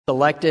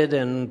selected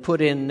and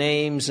put in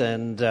names,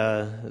 and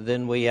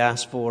then we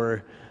ask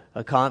for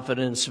a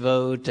confidence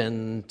vote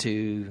and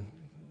to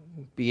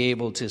be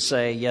able to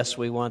say, yes,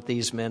 we want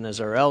these men as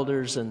our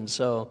elders. And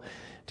so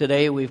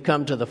today we've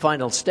come to the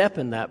final step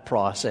in that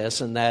process,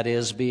 and that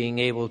is being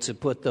able to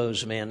put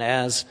those men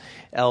as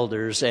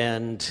elders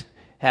and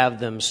have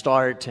them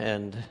start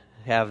and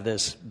have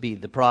this be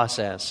the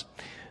process.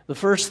 The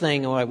first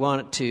thing I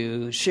want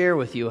to share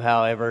with you,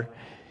 however,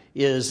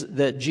 is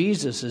that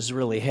Jesus is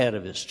really head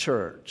of his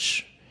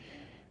church.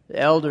 The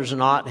elders are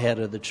not head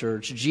of the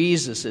church.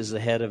 Jesus is the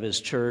head of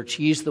his church.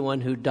 He's the one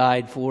who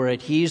died for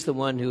it. He's the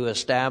one who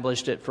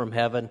established it from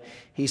heaven.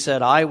 He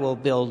said, I will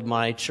build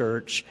my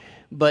church.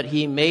 But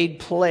he made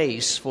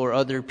place for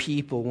other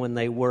people when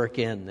they work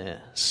in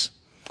this.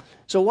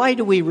 So why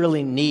do we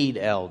really need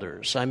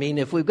elders? I mean,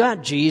 if we've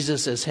got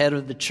Jesus as head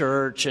of the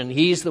church and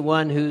he's the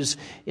one who's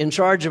in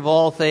charge of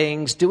all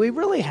things, do we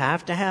really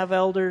have to have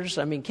elders?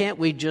 I mean, can't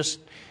we just,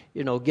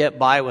 get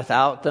by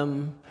without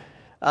them?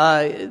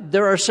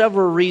 There are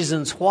several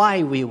reasons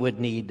why we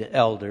would need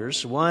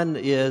elders. One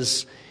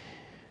is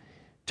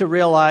to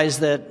realize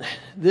that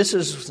this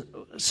is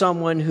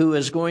someone who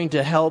is going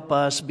to help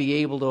us be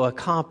able to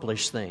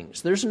accomplish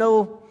things. There's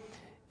no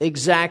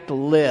exact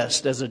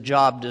list as a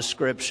job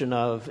description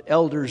of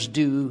elders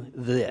do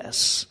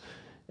this.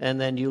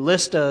 And then you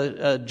list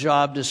a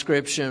job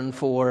description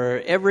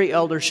for every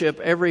eldership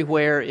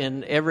everywhere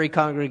in every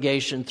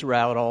congregation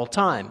throughout all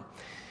time.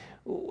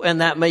 And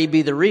that may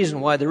be the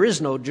reason why there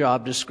is no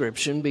job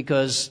description,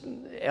 because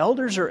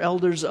elders are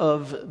elders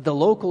of the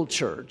local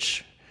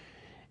church.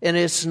 And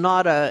it's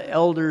not an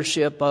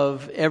eldership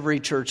of every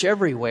church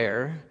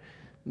everywhere,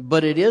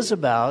 but it is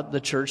about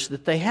the church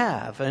that they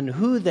have and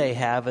who they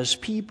have as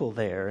people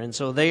there. And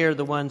so they are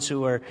the ones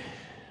who are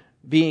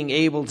being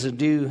able to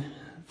do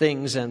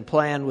things and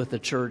plan with the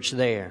church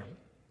there.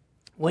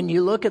 When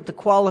you look at the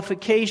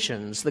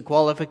qualifications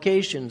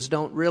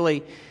don't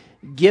really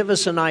give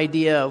us an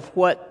idea of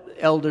what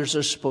elders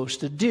are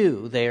supposed to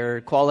do. There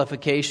are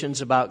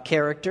qualifications about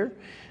character.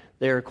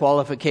 There are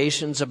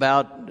qualifications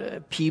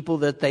about people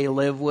that they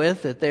live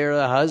with, that they're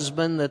a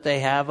husband, that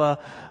they have a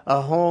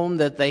home,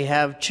 that they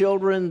have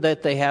children,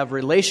 that they have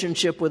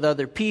relationship with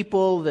other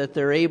people, that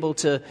they're able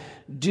to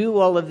do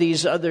all of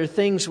these other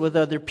things with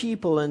other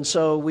people. And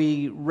so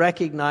we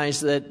recognize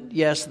that,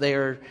 yes,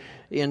 they're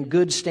in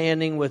good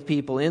standing with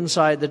people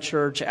inside the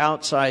church,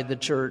 outside the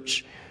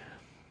church.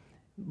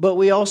 But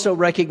we also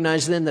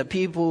recognize then that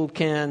people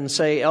can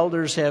say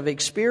elders have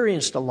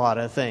experienced a lot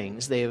of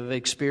things. They have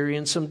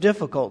experienced some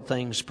difficult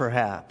things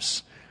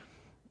perhaps.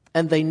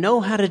 And they know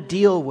how to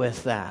deal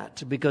with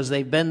that because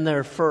they've been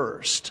there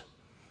first.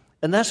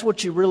 And that's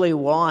what you really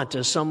want,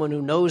 is someone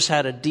who knows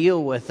how to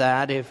deal with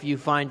that if you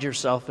find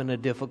yourself in a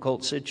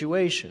difficult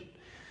situation.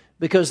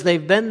 Because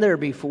they've been there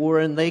before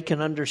and they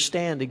can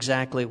understand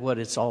exactly what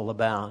it's all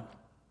about.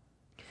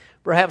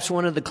 Perhaps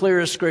one of the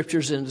clearest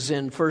scriptures is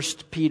in 1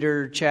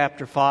 Peter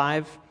chapter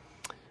 5.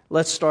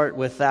 Let's start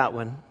with that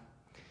one.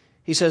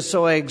 He says,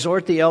 So I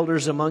exhort the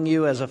elders among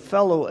you as a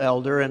fellow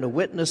elder and a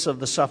witness of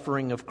the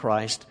suffering of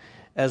Christ,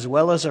 as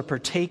well as a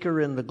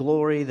partaker in the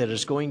glory that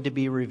is going to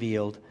be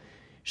revealed.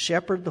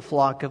 Shepherd the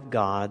flock of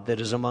God that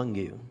is among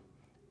you,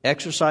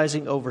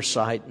 exercising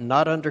oversight,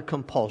 not under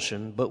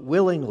compulsion, but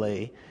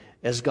willingly,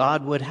 as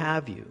God would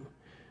have you.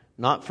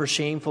 Not for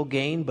shameful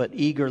gain, but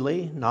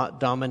eagerly, not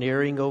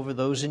domineering over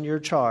those in your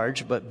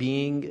charge, but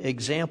being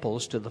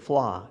examples to the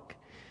flock.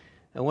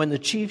 And when the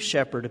chief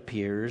shepherd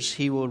appears,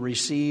 he will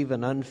receive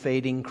an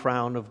unfading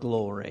crown of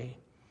glory.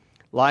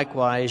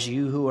 Likewise,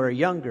 you who are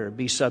younger,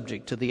 be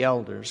subject to the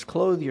elders.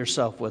 Clothe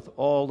yourself with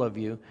all of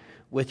you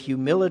with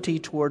humility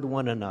toward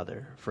one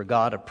another. For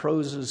God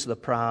opposes the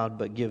proud,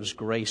 but gives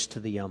grace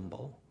to the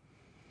humble.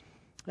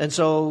 And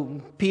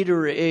so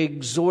Peter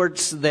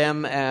exhorts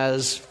them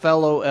as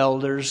fellow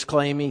elders,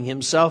 claiming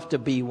himself to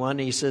be one.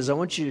 He says, I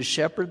want you to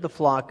shepherd the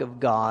flock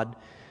of God,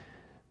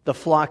 the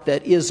flock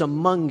that is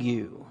among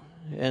you.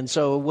 And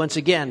so once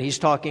again, he's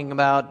talking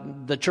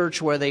about the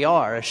church where they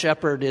are. A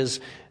shepherd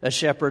is a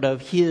shepherd of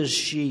his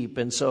sheep,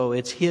 and so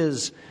it's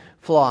his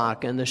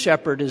flock, and the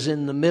shepherd is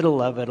in the middle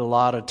of it a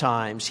lot of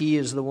times. He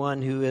is the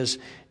one who is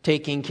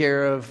taking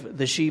care of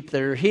the sheep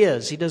that are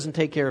his. He doesn't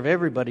take care of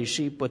everybody's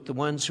sheep, but the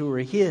ones who are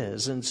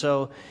his. And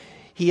so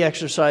he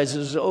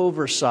exercises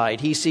oversight.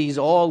 He sees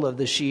all of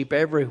the sheep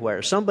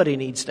everywhere. Somebody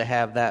needs to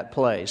have that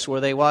place where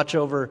they watch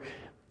over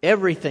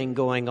everything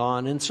going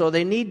on, and so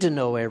they need to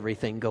know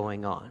everything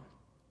going on.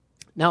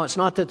 Now, it's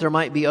not that there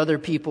might be other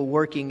people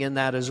working in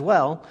that as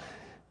well,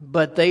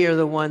 but they are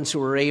the ones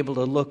who are able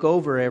to look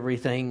over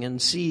everything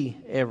and see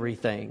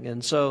everything.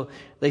 And so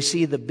they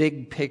see the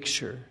big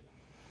picture.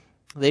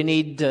 They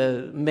need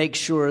to make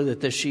sure that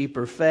the sheep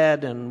are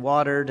fed and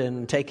watered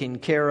and taken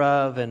care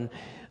of. And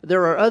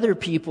there are other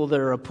people that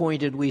are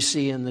appointed we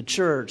see in the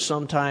church.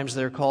 Sometimes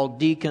they're called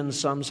deacons.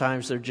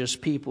 Sometimes they're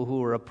just people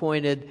who are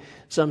appointed.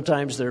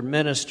 Sometimes they're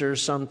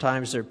ministers.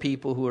 Sometimes they're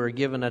people who are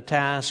given a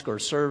task, or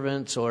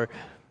servants, or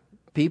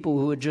people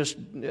who would just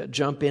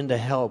jump in to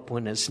help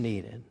when it's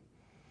needed.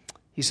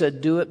 He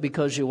said, do it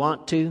because you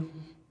want to.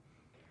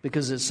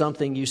 because it's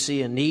something you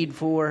see a need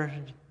for.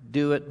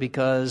 Do it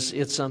because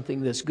it's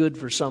something that's good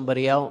for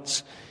somebody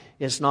else.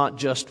 It's not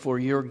just for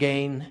your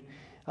gain.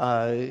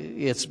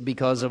 It's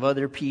because of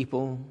other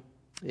people.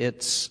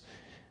 It's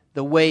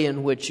the way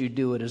in which you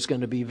do it is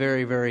going to be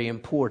very, very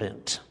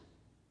important.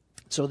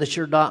 So that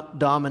you're not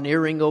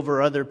domineering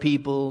over other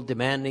people,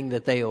 demanding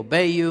that they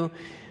obey you,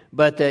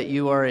 but that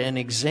you are an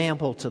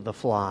example to the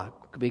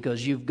flock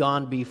because you've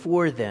gone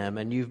before them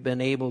and you've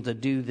been able to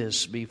do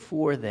this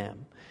before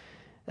them.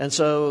 And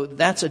so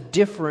that's a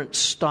different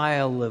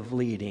style of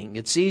leading.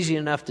 It's easy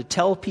enough to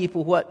tell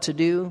people what to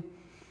do.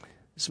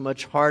 It's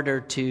much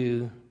harder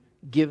to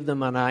give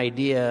them an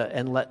idea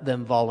and let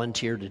them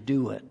volunteer to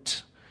do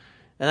it.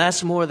 And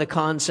that's more the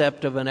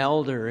concept of an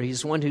elder.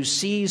 He's one who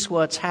sees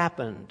what's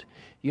happened.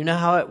 You know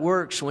how it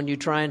works when you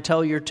try and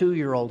tell your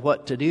 2-year-old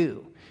what to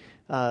do.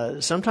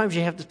 Sometimes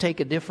you have to take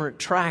a different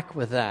track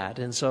with that.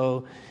 And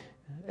so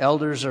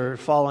elders are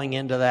falling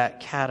into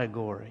that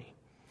category.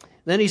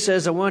 Then he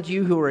says, I want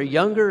you who are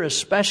younger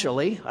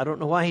especially. I don't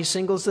know why he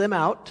singles them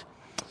out.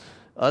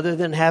 Other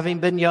than having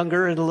been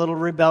younger and a little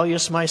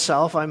rebellious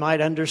myself, I might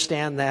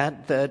understand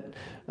that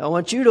I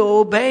want you to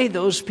obey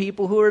those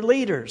people who are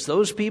leaders,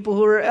 those people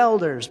who are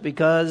elders,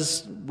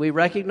 because we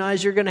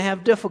recognize you're going to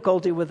have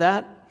difficulty with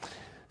that.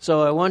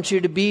 So I want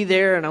you to be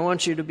there, and I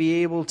want you to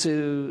be able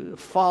to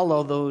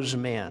follow those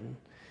men.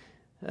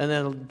 And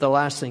then the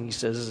last thing he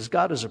says is,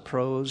 God is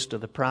opposed to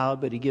the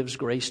proud, but he gives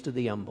grace to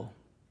the humble.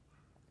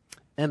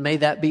 And may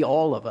that be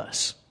all of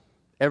us,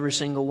 every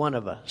single one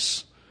of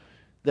us,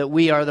 that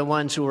we are the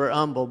ones who are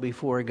humble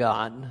before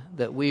God,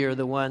 that we are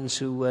the ones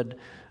who would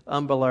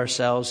humble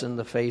ourselves in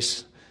the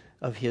face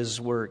of his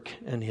work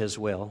and his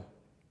will.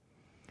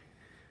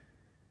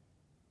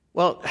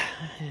 Well,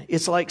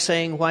 it's like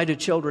saying, why do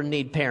children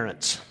need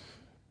parents?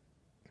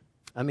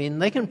 I mean,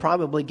 they can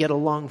probably get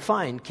along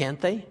fine,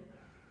 can't they?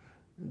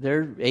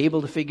 They're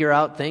able to figure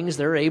out things.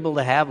 They're able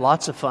to have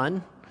lots of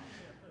fun.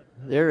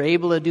 They're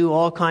able to do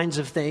all kinds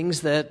of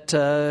things that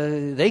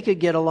they could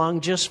get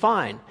along just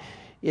fine.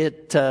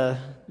 It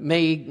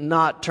may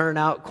not turn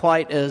out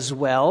quite as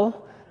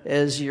well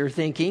as you're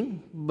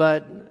thinking,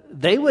 but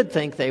they would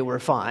think they were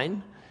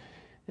fine.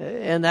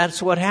 And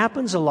that's what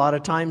happens a lot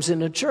of times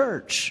in a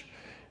church.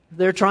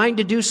 They're trying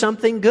to do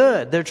something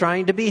good. They're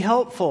trying to be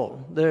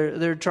helpful.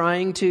 They're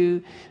trying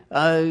to,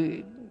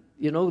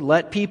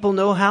 let people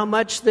know how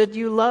much that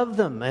you love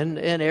them, and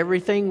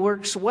everything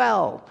works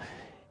well.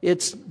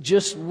 It's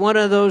just one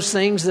of those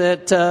things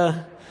that,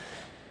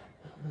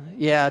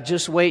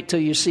 just wait till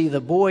you see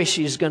the boy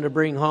she's going to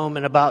bring home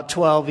in about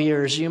 12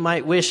 years. You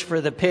might wish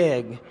for the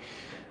pig.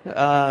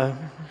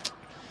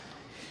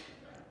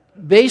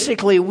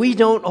 Basically, we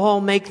don't all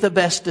make the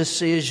best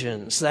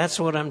decisions. That's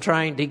what I'm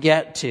trying to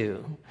get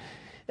to.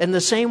 And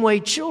the same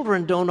way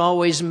children don't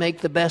always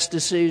make the best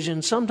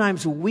decisions,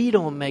 sometimes we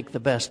don't make the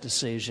best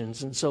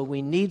decisions. And so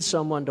we need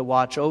someone to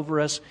watch over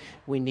us.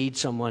 We need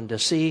someone to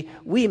see.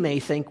 We may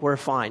think we're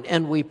fine,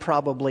 and we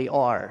probably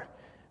are.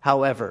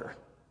 However,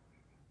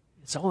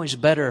 it's always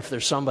better if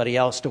there's somebody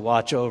else to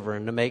watch over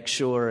and to make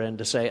sure and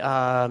to say,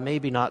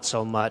 maybe not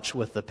so much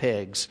with the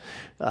pigs.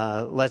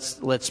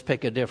 Let's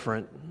pick a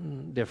different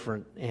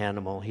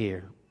animal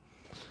here.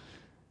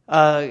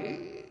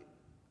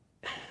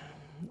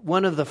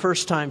 One of the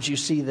first times you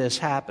see this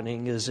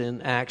happening is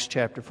in Acts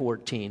chapter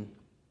 14.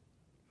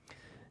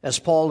 As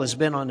Paul has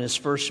been on his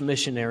first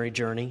missionary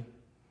journey,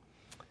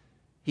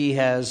 he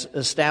has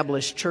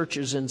established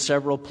churches in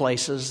several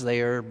places.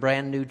 They are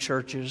brand new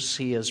churches.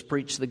 He has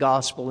preached the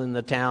gospel in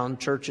the town.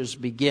 Churches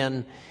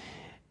begin.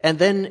 And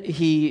then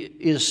he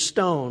is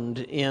stoned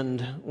in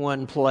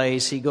one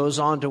place. He goes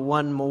on to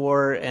one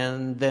more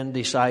and then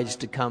decides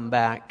to come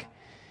back.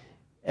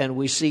 And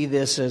we see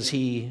this as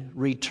he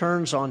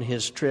returns on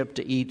his trip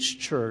to each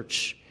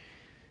church.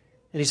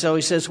 And so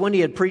he says, when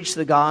he had preached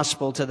the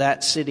gospel to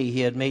that city,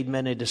 he had made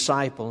many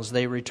disciples.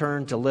 They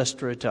returned to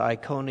Lystra, to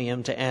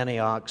Iconium, to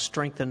Antioch,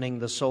 strengthening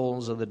the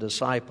souls of the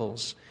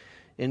disciples,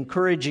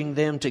 encouraging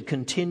them to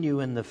continue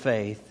in the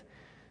faith,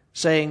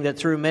 saying that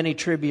through many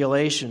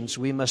tribulations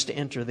we must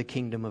enter the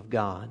kingdom of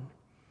God.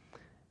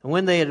 And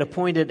when they had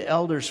appointed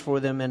elders for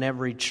them in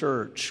every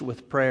church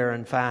with prayer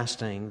and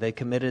fasting, they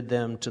committed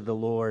them to the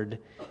Lord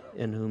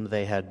in whom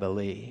they had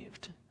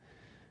believed.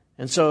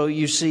 And so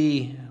you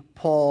see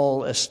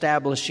Paul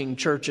establishing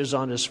churches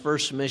on his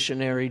first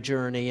missionary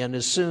journey, and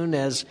as soon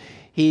as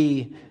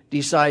he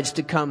decides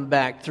to come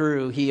back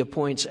through, he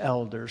appoints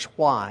elders.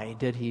 Why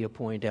did he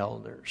appoint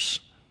elders?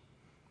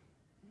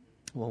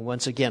 Well,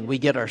 once again, we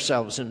get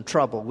ourselves in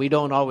trouble. We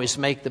don't always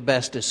make the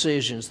best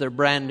decisions. They're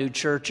brand new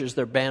churches.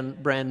 They're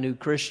brand new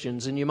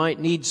Christians. And you might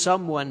need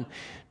someone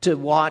to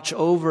watch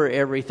over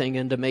everything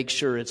and to make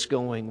sure it's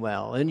going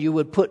well. And you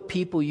would put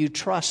people you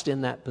trust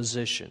in that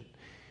position.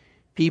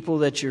 People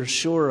that you're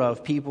sure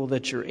of, people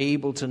that you're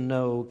able to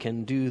know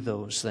can do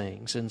those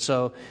things. And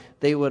so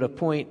they would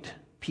appoint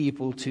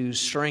people to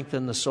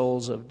strengthen the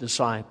souls of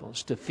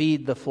disciples, to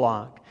feed the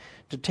flock,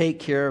 to take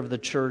care of the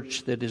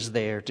church that is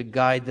there, to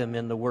guide them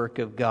in the work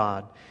of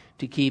God,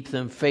 to keep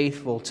them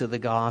faithful to the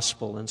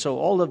gospel. And so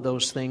all of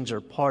those things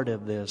are part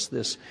of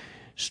this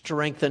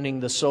strengthening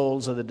the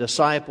souls of the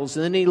disciples.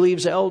 And then he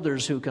leaves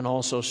elders who can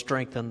also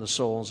strengthen the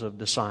souls of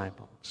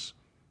disciples.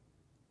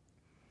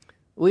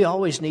 We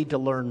always need to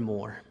learn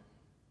more.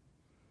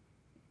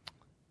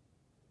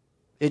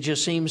 It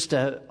just seems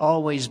to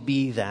always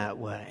be that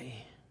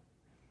way.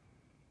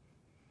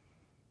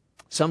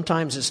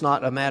 Sometimes it's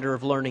not a matter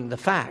of learning the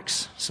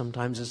facts.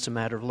 Sometimes it's a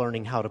matter of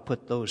learning how to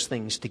put those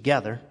things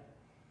together.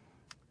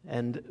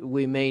 And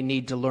we may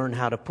need to learn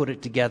how to put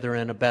it together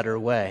in a better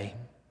way.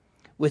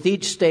 With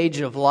each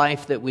stage of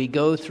life that we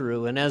go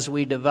through, and as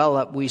we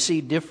develop, we see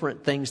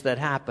different things that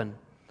happen.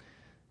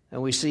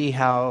 And we see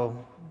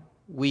how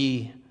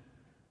we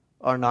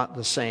are not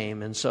the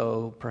same. And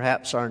so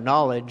perhaps our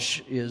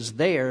knowledge is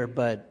there,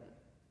 but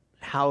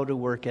how to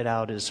work it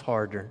out is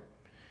harder.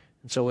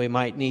 And so we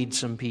might need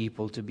some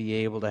people to be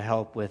able to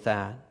help with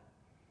that,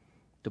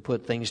 to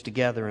put things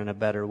together in a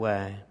better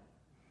way.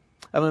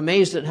 I'm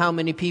amazed at how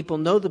many people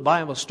know the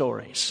Bible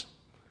stories,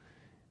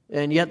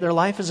 and yet their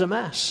life is a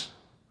mess.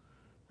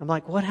 I'm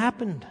like, what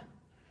happened?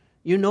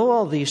 You know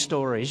all these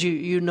stories.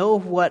 You know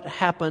what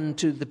happened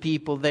to the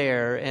people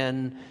there,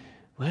 and,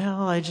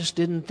 well, I just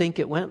didn't think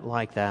it went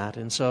like that.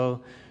 And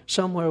so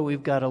somewhere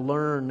we've got to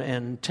learn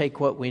and take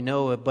what we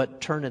know, but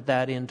turn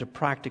that into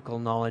practical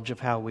knowledge of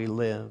how we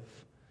live.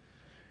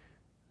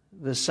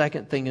 The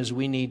second thing is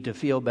we need to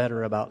feel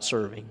better about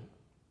serving.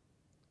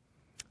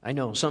 I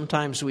know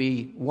sometimes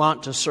we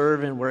want to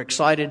serve and we're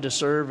excited to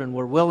serve and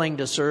we're willing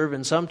to serve,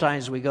 and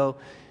sometimes we go,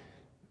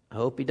 I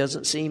hope he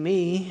doesn't see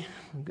me.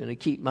 I'm going to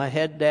keep my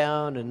head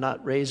down and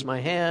not raise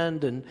my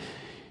hand and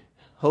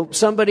hope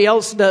somebody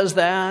else does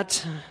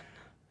that.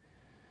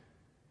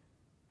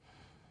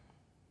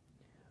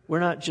 We're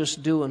not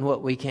just doing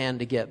what we can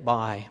to get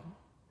by.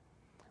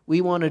 We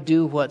want to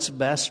do what's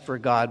best for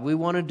God. We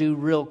want to do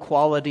real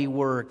quality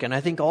work. And I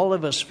think all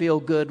of us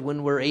feel good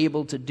when we're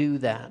able to do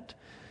that.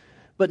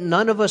 But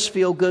none of us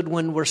feel good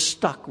when we're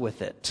stuck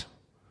with it.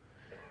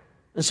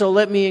 And so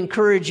let me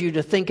encourage you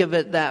to think of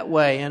it that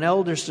way, and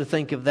elders to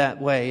think of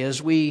that way,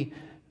 as we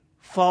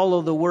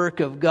follow the work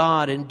of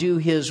God and do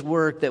His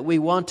work, that we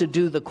want to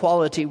do the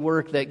quality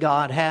work that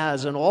God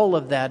has, and all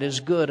of that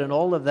is good and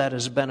all of that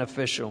is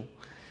beneficial.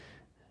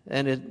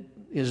 And it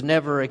is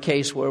never a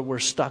case where we're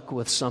stuck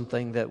with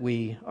something that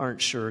we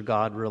aren't sure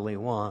God really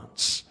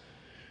wants.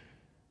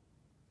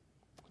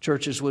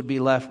 Churches would be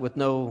left with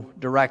no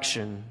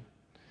direction.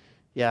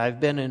 Yeah, I've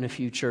been in a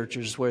few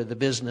churches where the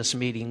business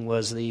meeting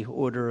was the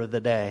order of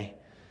the day.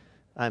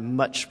 I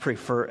much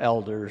prefer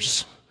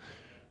elders.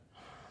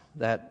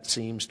 That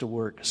seems to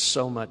work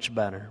so much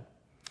better.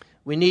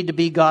 We need to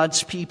be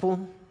God's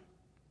people.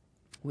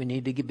 We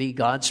need to be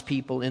God's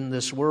people in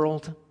this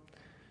world.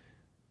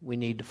 We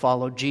need to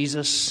follow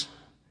Jesus.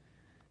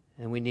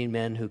 And we need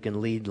men who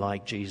can lead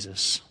like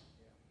Jesus.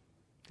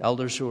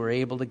 Elders who are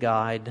able to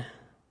guide.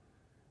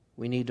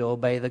 We need to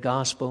obey the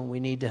gospel.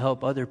 We need to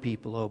help other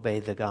people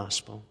obey the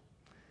gospel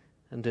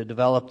and to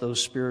develop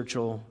those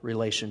spiritual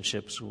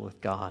relationships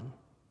with God.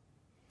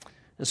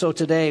 And so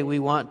today we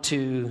want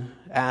to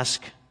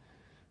ask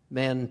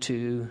men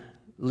to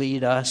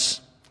lead us,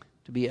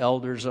 to be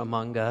elders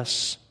among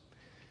us.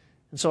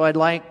 And so I'd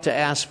like to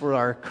ask for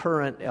our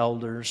current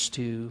elders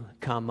to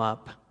come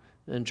up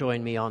and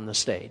join me on the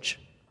stage.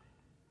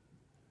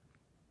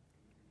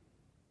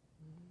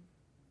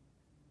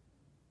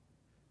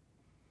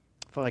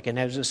 If I can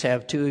just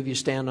have two of you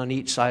stand on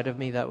each side of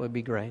me, that would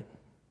be great.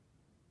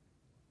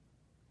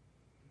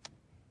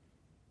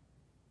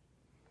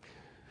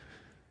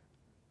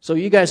 So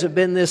you guys have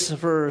been this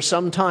for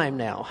some time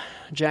now.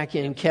 Jackie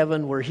and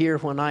Kevin were here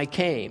when I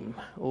came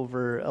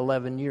over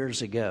 11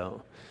 years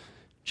ago.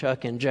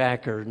 Chuck and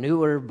Jack are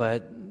newer,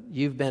 but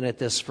you've been at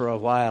this for a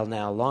while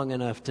now, long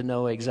enough to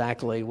know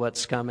exactly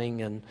what's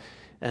coming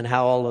and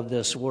how all of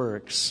this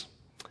works.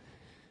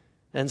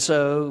 And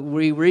so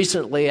we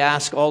recently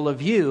asked all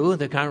of you,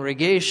 the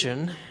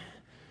congregation,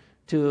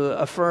 to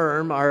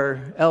affirm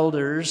our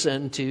elders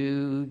and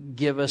to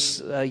give us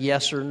a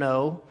yes or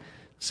no.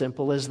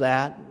 Simple as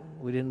that.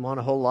 We didn't want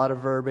a whole lot of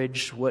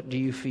verbiage. What do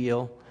you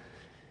feel?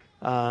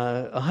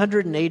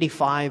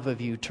 185 of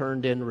you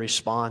turned in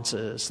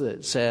responses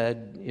that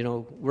said,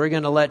 we're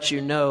going to let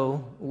you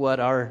know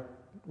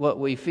what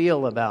we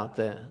feel about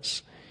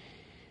this.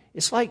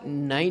 It's like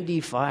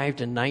 95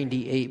 to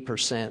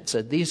 98%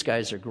 said, these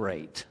guys are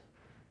great.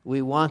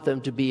 We want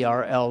them to be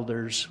our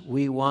elders.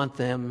 We want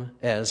them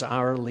as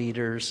our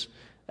leaders.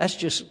 That's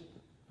just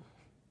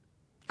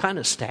kind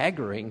of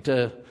staggering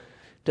to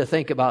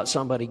think about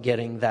somebody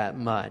getting that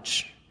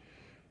much.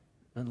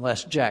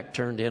 Unless Jack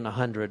turned in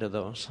 100 of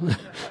those.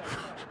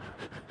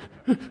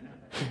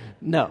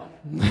 No.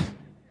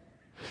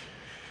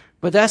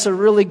 But that's a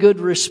really good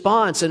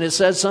response, and it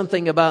says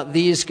something about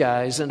these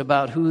guys and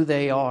about who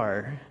they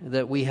are,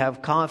 that we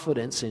have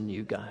confidence in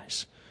you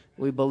guys.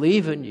 We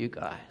believe in you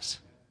guys.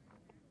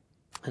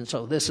 And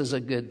so this is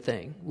a good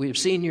thing. We've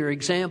seen your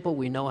example.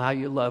 We know how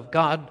you love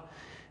God.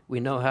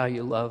 We know how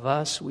you love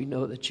us. We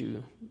know that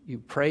you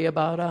pray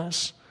about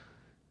us.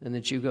 and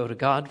that you go to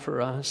God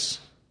for us,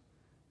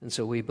 and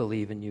so we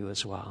believe in you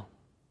as well.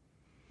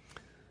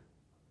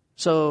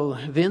 So,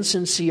 Vince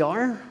and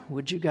CR,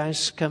 would you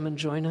guys come and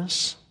join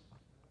us?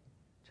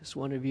 Just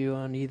one of you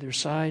on either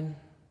side.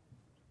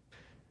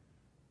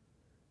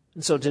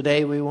 And so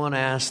today we want to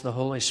ask the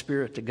Holy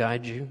Spirit to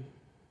guide you.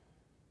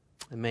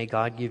 And may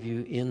God give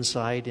you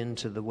insight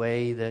into the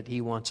way that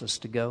He wants us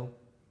to go.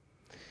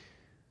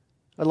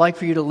 I'd like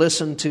for you to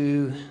listen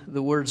to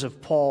the words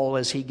of Paul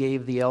as he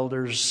gave the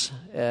elders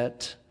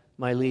at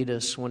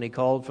Miletus when he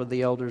called for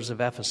the elders of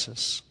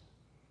Ephesus.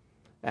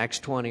 Acts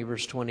 20,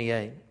 verse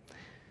 28.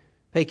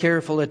 Pay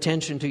careful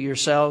attention to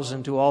yourselves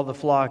and to all the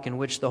flock in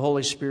which the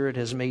Holy Spirit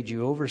has made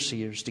you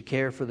overseers to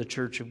care for the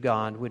church of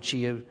God, which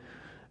He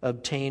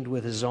obtained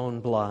with His own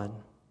blood.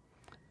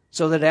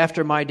 So that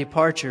after my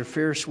departure,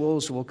 fierce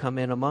wolves will come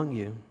in among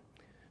you,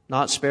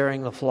 not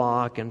sparing the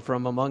flock, and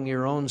from among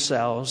your own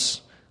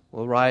selves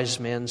will rise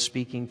men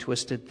speaking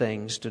twisted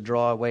things to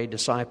draw away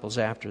disciples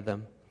after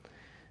them.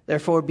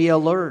 Therefore be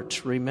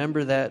alert.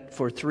 Remember that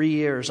for 3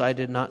 years I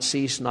did not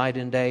cease night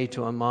and day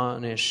to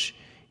admonish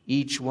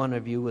each one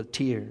of you with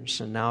tears.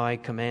 And now I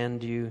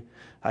commend you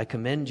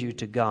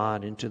to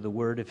God and to the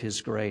word of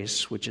His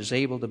grace, which is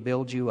able to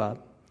build you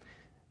up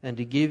and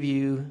to give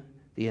you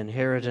the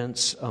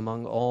inheritance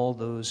among all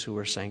those who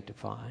are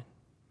sanctified.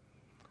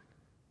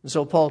 And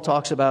so Paul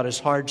talks about his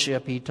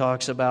hardship. He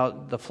talks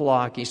about the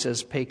flock. He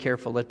says, pay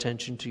careful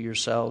attention to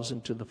yourselves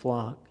and to the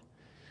flock.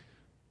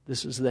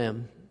 This is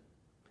them.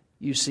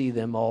 You see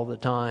them all the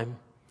time.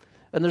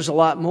 And there's a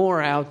lot more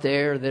out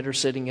there that are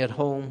sitting at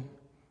home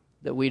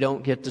that we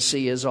don't get to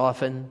see as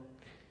often,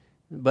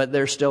 but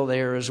they're still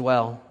there as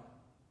well.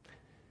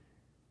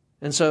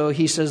 And so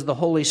he says the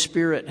Holy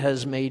Spirit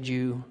has made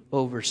you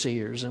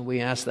overseers, and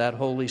we ask that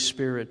Holy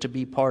Spirit to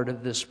be part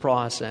of this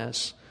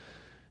process,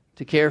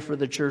 to care for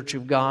the church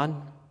of God,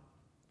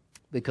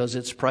 because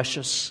it's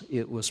precious.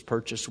 It was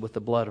purchased with the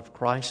blood of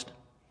Christ.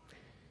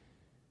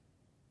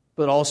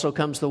 But also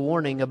comes the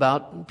warning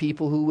about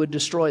people who would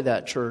destroy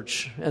that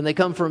church. And they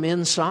come from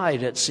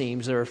inside, it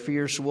seems. There are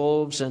fierce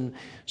wolves, and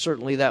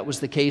certainly that was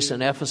the case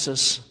in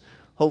Ephesus.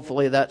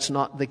 Hopefully that's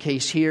not the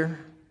case here,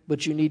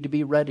 but you need to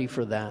be ready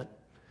for that,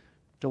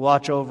 to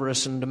watch over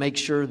us and to make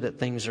sure that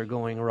things are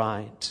going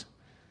right.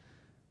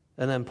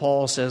 And then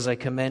Paul says, I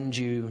commend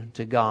you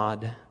to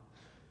God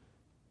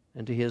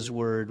and to His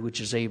word,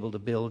 which is able to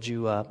build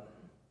you up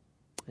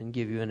and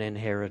give you an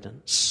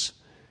inheritance.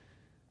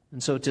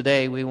 And so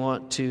today we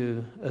want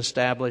to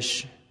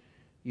establish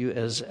you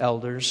as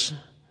elders.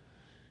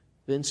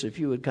 Vince, if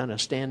you would kind of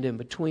stand in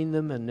between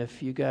them, and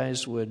if you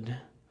guys would,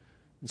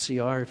 and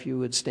CR, if you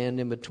would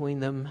stand in between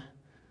them.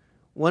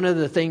 One of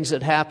the things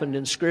that happened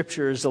in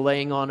Scripture is the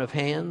laying on of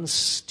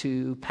hands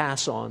to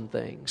pass on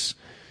things.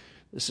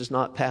 This is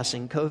not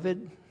passing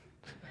COVID.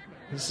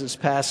 This is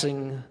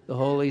passing the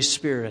Holy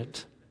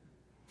Spirit.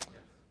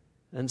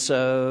 And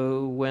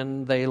so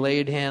when they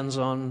laid hands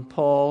on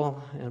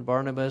Paul and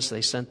Barnabas,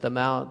 they sent them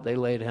out. They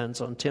laid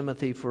hands on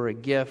Timothy for a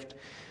gift.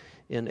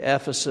 In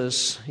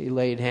Ephesus, he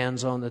laid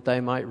hands on that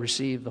they might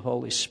receive the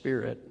Holy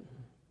Spirit.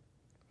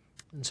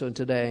 And so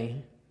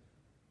today,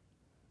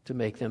 to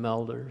make them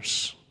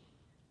elders,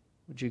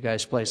 would you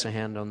guys place a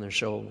hand on their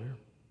shoulder?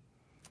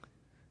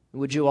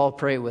 Would you all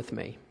pray with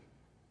me?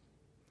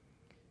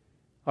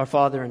 Our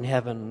Father in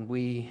heaven,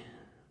 we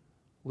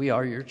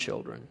are your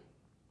children.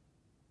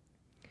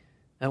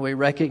 And we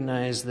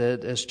recognize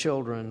that as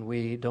children,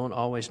 we don't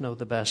always know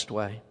the best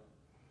way.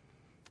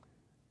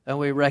 And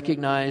we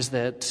recognize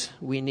that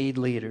we need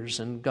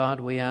leaders. And God,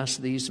 we ask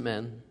these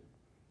men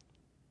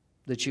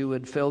that you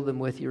would fill them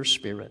with your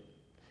Spirit,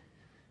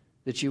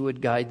 that you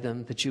would guide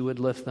them, that you would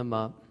lift them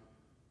up.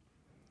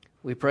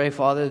 We pray,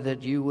 Father,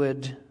 that you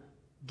would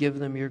give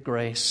them your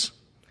grace,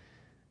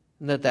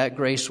 and that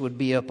grace would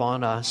be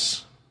upon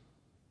us,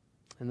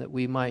 and that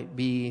we might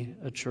be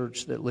a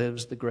church that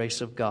lives the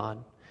grace of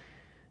God,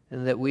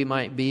 and that we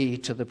might be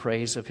to the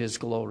praise of His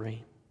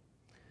glory.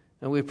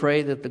 And we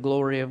pray that the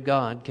glory of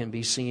God can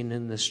be seen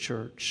in this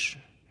church.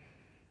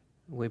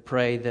 We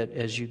pray that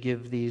as you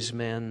give these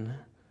men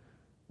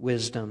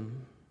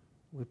wisdom,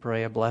 we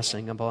pray a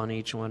blessing upon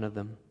each one of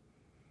them,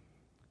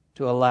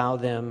 to allow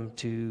them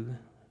to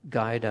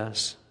guide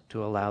us,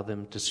 to allow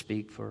them to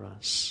speak for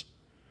us.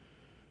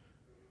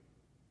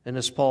 And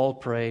as Paul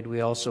prayed, we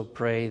also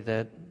pray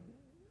that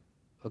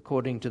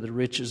according to the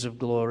riches of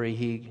glory,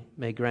 He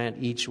may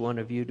grant each one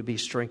of you to be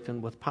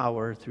strengthened with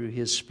power through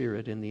His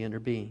Spirit in the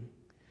inner being,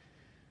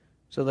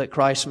 so that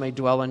Christ may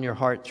dwell in your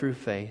heart through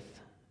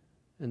faith,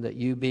 and that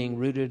you, being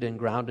rooted and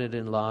grounded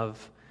in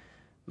love,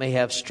 may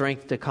have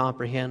strength to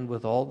comprehend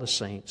with all the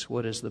saints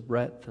what is the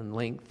breadth and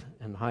length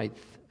and height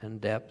and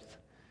depth,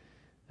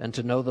 and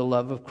to know the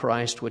love of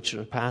Christ which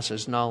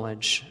surpasses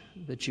knowledge,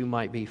 that you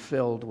might be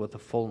filled with the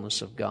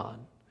fullness of God,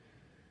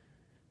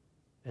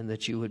 and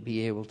that you would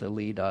be able to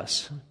lead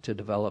us to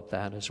develop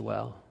that as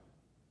well.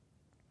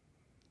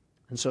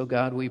 And so,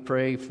 God, we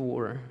pray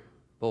for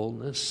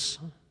boldness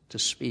to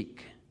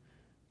speak,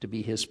 to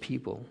be His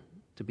people,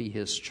 to be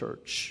His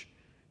church,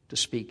 to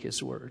speak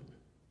His word.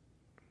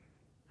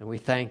 And we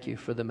thank you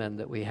for the men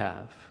that we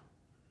have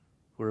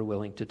who are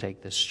willing to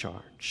take this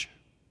charge.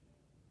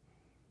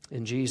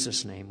 In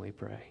Jesus' name we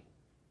pray.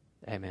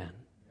 Amen.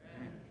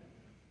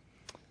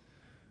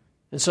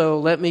 And so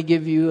let me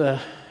give you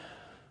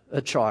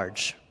a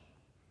charge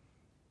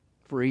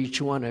for each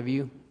one of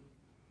you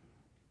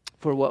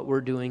for what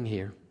we're doing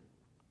here.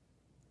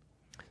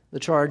 The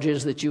charge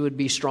is that you would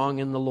be strong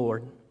in the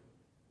Lord,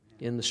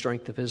 in the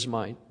strength of His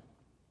might.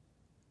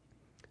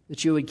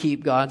 That you would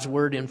keep God's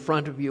word in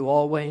front of you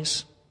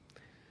always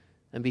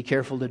and be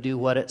careful to do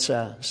what it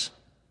says.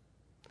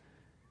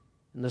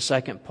 And the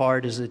second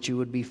part is that you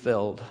would be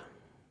filled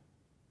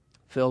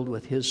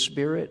with His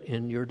Spirit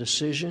in your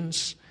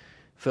decisions,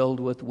 filled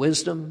with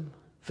wisdom,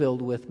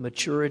 filled with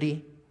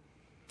maturity,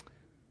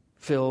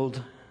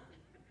 filled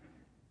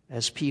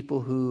as people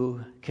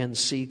who can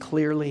see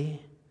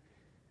clearly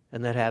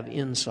and that have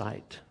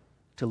insight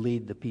to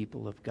lead the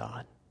people of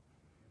God.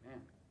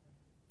 Amen.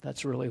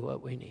 That's really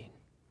what we need.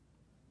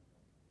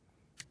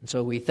 And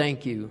so we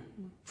thank you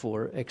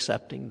for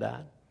accepting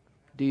that.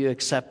 Do you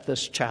accept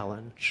this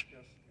challenge?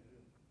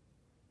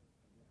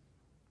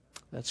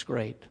 That's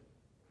great.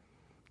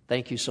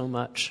 Thank you so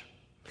much.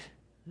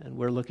 And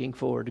we're looking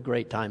forward to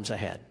great times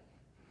ahead.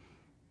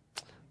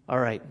 All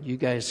right, you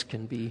guys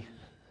can be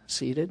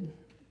seated.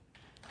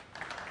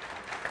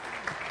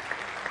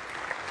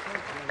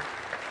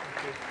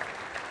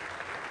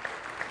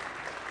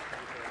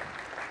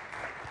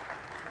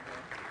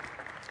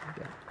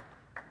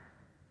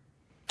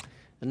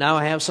 And now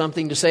I have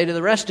something to say to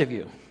the rest of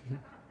you.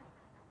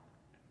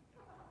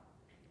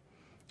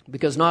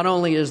 Because not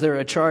only is there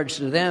a charge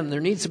to them, there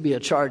needs to be a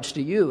charge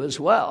to you as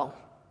well.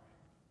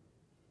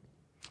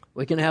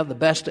 We can have the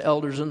best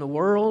elders in the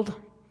world,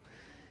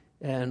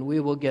 and we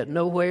will get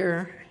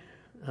nowhere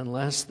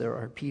unless there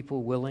are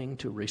people willing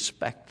to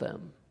respect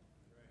them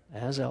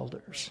as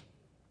elders.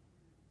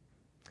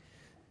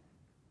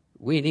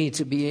 We need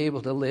to be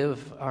able to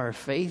live our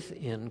faith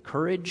in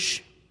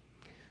courage.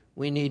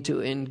 We need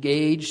to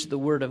engage the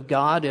Word of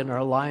God in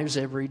our lives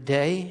every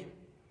day.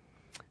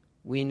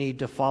 We need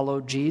to follow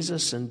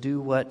Jesus and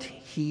do what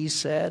He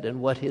said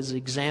and what His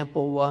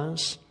example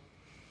was.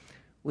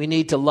 We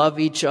need to love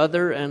each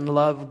other and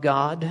love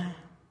God,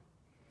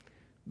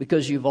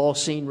 because you've all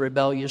seen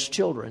rebellious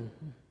children.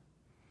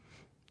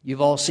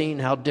 You've all seen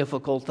how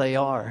difficult they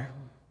are.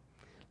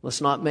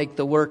 Let's not make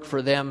the work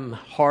for them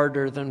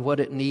harder than what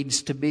it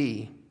needs to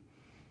be.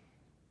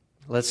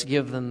 Let's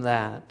give them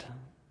that.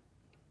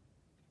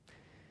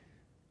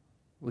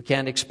 We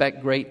can't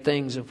expect great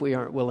things if we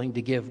aren't willing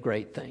to give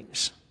great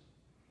things.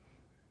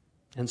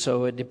 And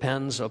so it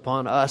depends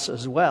upon us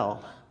as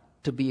well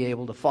to be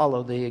able to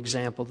follow the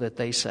example that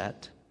they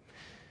set.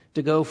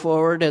 To go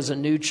forward as a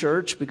new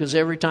church, because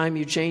every time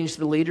you change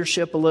the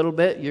leadership a little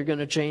bit, you're going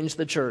to change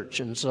the church.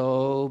 And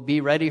so be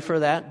ready for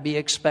that. Be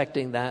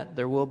expecting that.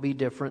 There will be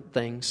different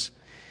things.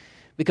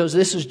 Because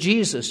this is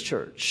Jesus'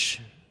 church,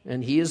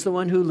 and He is the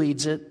one who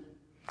leads it.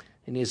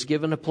 And He has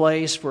given a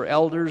place for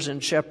elders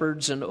and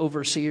shepherds and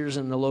overseers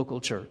in the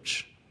local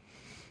church.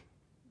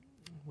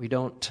 We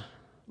don't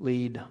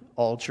lead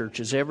all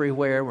churches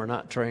everywhere. We're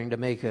not trying to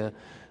make a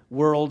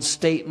world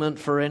statement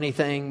for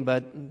anything,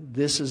 but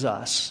this is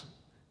us.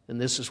 And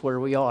this is where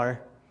we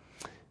are.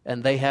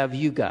 And they have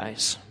you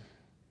guys.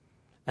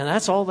 And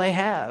that's all they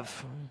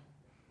have.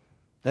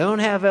 They don't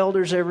have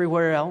elders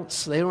everywhere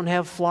else. They don't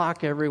have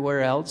flock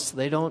everywhere else.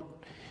 We're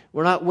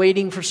not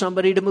waiting for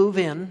somebody to move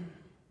in.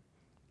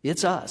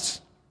 It's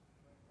us.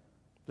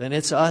 Then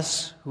it's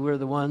us who are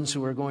the ones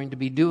who are going to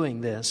be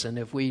doing this. And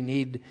if we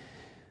need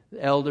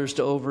elders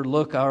to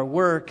overlook our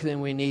work,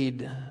 then we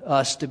need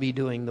us to be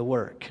doing the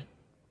work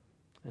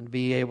and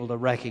be able to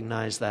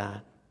recognize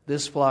that.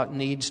 This flock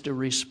needs to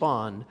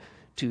respond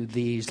to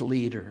these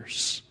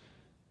leaders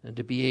and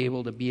to be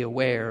able to be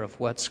aware of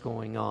what's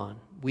going on.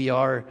 We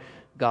are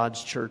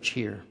God's church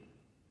here.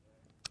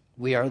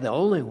 We are the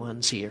only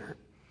ones here.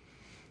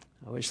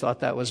 I always thought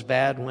that was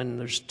bad when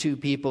there's two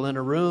people in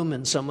a room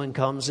and someone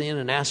comes in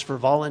and asks for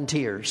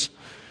volunteers.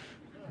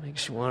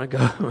 Makes you want to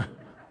go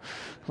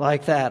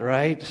like that,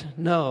 right?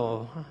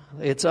 No,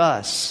 it's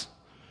us.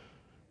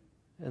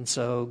 And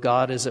so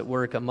God is at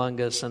work among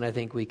us, and I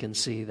think we can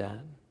see that.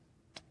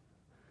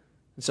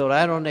 And so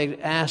I don't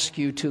ask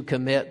you to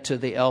commit to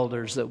the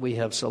elders that we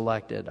have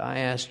selected. I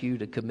ask you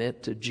to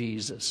commit to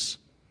Jesus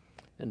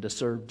and to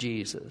serve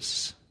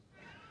Jesus.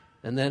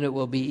 And then it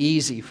will be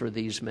easy for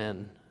these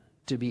men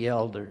to be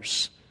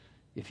elders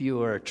if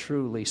you are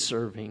truly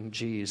serving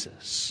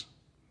Jesus.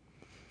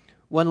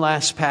 One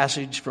last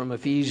passage from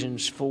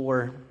Ephesians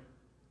 4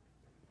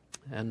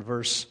 and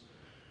verse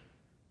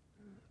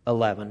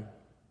 11.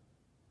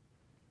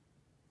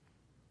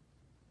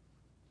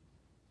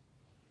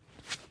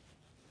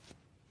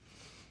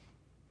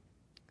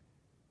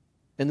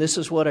 And this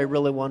is what I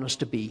really want us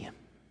to be.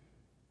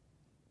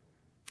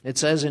 It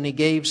says, and He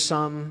gave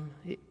some,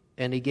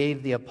 and He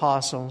gave the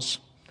apostles,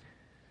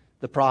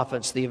 the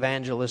prophets, the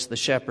evangelists, the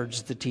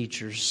shepherds, the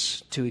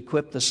teachers, to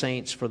equip the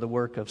saints for the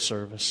work of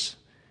service,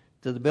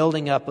 to the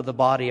building up of the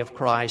body of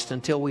Christ,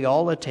 until we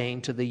all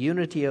attain to the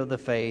unity of the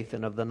faith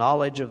and of the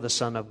knowledge of the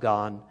Son of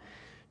God,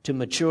 to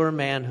mature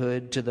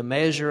manhood, to the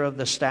measure of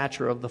the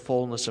stature of the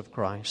fullness of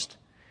Christ,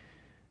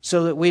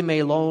 so that we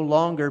may no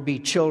longer be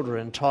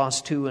children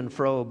tossed to and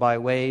fro by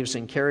waves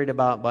and carried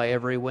about by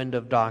every wind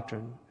of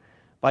doctrine,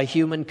 by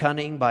human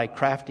cunning, by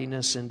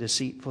craftiness and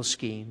deceitful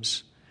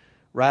schemes.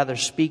 Rather,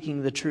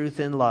 speaking the truth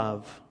in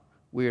love,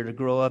 we are to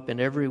grow up in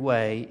every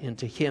way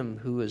into Him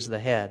who is the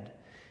head,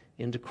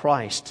 into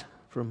Christ,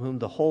 from whom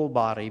the whole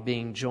body,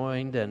 being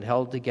joined and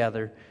held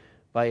together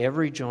by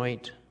every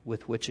joint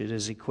with which it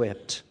is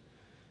equipped,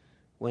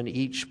 when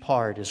each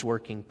part is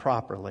working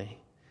properly,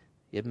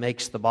 it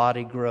makes the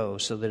body grow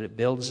so that it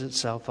builds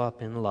itself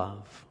up in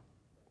love.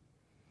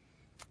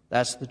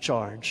 That's the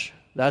charge.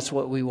 That's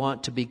what we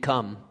want to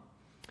become.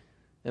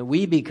 And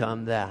we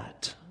become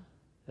that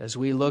as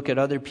we look at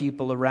other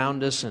people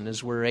around us and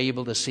as we're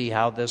able to see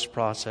how this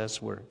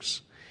process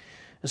works.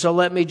 And so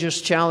let me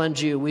just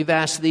challenge you. We've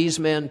asked these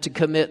men to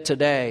commit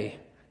today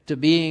to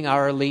being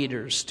our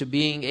leaders, to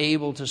being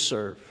able to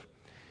serve.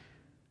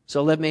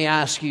 So let me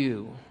ask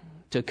you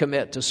to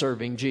commit to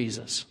serving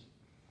Jesus,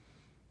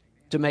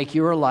 to make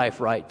your life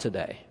right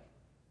today.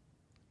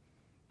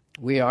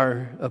 We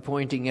are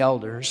appointing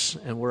elders,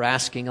 and we're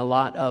asking a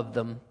lot of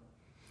them.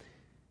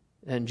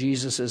 And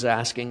Jesus is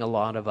asking a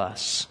lot of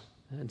us.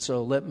 And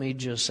so let me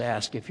just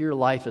ask, if your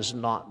life is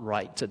not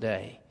right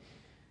today,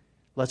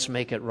 let's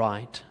make it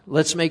right.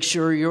 Let's make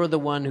sure you're the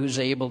one who's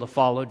able to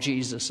follow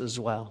Jesus as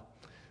well.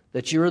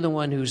 That you're the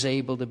one who's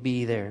able to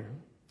be there.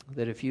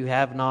 That if you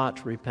have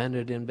not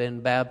repented and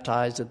been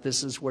baptized, that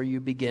this is where you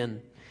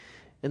begin.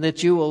 And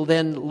that you will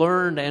then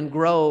learn and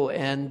grow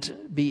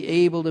and be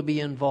able to be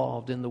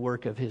involved in the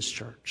work of His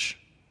church.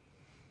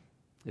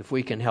 If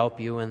we can help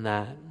you in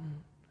that.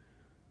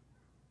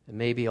 And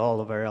maybe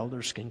all of our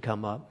elders can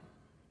come up.